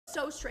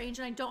so strange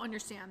and I don't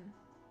understand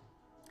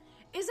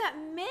is that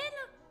men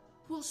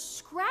will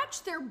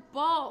scratch their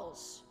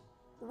balls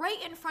right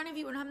in front of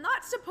you, and I'm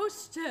not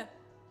supposed to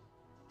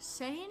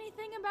say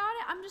anything about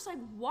it. I'm just like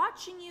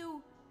watching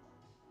you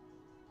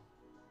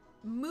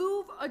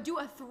move, do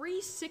a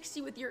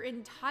 360 with your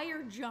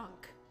entire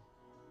junk.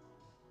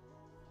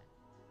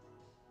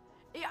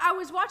 I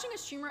was watching a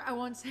streamer, I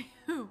won't say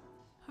who,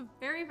 a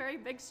very, very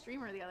big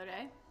streamer the other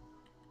day,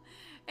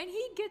 and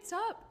he gets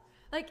up,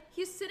 like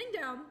he's sitting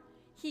down,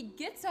 he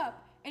gets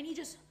up, and he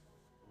just,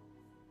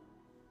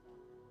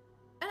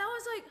 and I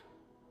was like,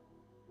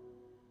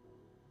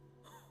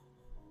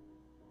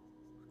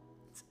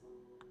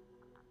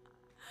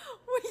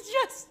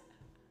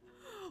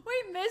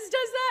 wait, Miz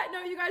does that?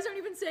 No, you guys aren't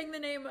even saying the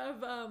name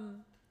of,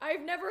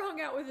 I've never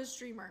hung out with a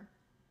streamer.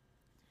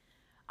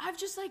 I've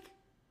just like,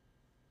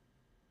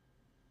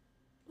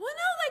 well,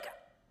 no, like,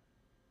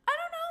 I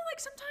don't know, like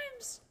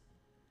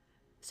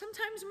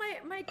sometimes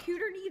my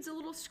cuter needs a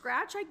little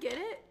scratch, I get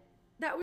it.